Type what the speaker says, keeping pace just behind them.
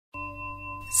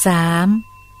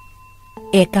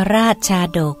3. เอกราชชา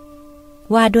ดก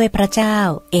ว่าด้วยพระเจ้า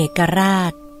เอกรา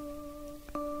ช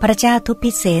พระเจ้าทุพ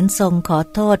พิเสนทรงขอ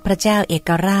โทษพระเจ้าเอก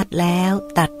ราชแล้ว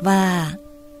ตรัสว่า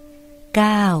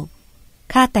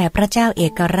 9. ข้าแต่พระเจ้าเอ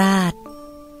กราช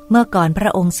เมื่อก่อนพร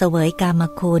ะองค์เสวยกาม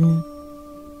คุณ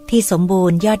ที่สมบู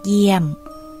รณ์ยอดเยี่ยม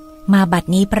มาบัด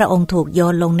นี้พระองค์ถูกโย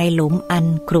นลงในหลุมอัน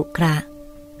ขรุขระ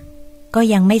ก็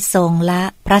ยังไม่ทรงละ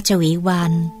พระชวีวั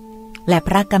นและพ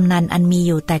ระกำนันอันมีอ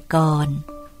ยู่แต่ก่อน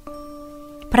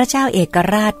พระเจ้าเอก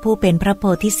ราชผู้เป็นพระโพ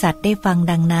ธิสัตว์ได้ฟัง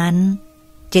ดังนั้น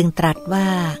จึงตรัสว่า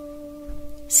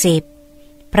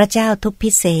 10. พระเจ้าทุพพิ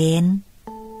เสน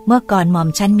เมื่อก่อนหม่อม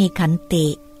ฉันมีขันติ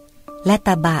และต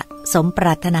บะสมปร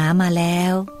ารถนามาแล้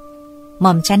วหม่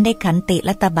อมฉันได้ขันติแล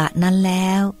ะตบะนั้นแล้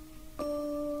ว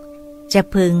จะ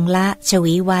พึงละช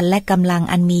วีวันและกำลัง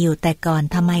อันมีอยู่แต่ก่อน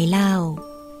ทำไมเล่า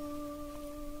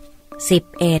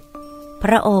 11. พ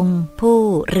ระองค์ผู้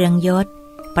เรืองยศ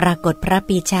ปรากฏพระ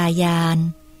ปีชาญาณ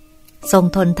ทรง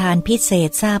ทนทานพิเศษ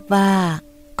ทราบว่า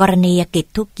กรณียกิจ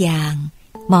ทุกอย่าง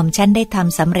หม่อมฉันได้ท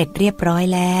ำสำเร็จเรียบร้อย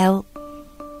แล้ว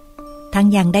ทั้ง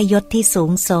ยังได้ยศที่สู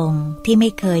งส่งที่ไม่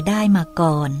เคยได้มา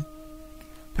ก่อน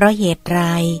เพราะเหตุไร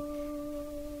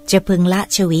จะพึงละ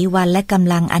ชวีวันและก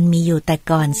ำลังอันมีอยู่แต่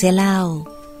ก่อนเสียเล่า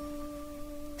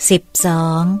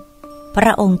 12. พร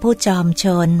ะองค์ผู้จอมช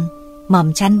นหม่อม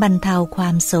ฉันบรรเทาควา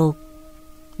มสุข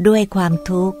ด้วยความ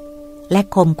ทุกข์และ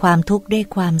ข่มความทุกข์ด้วย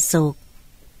ความสุข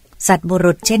สัตว์บุ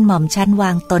รุษเช่นหม่อมฉันว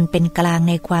างตนเป็นกลาง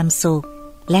ในความสุข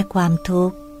และความทุ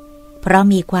กข์เพราะ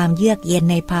มีความเยือกเย็น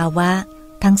ในภาวะ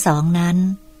ทั้งสองนั้น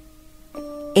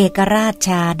เอกราชช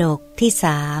าดกที่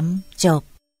 3 จบ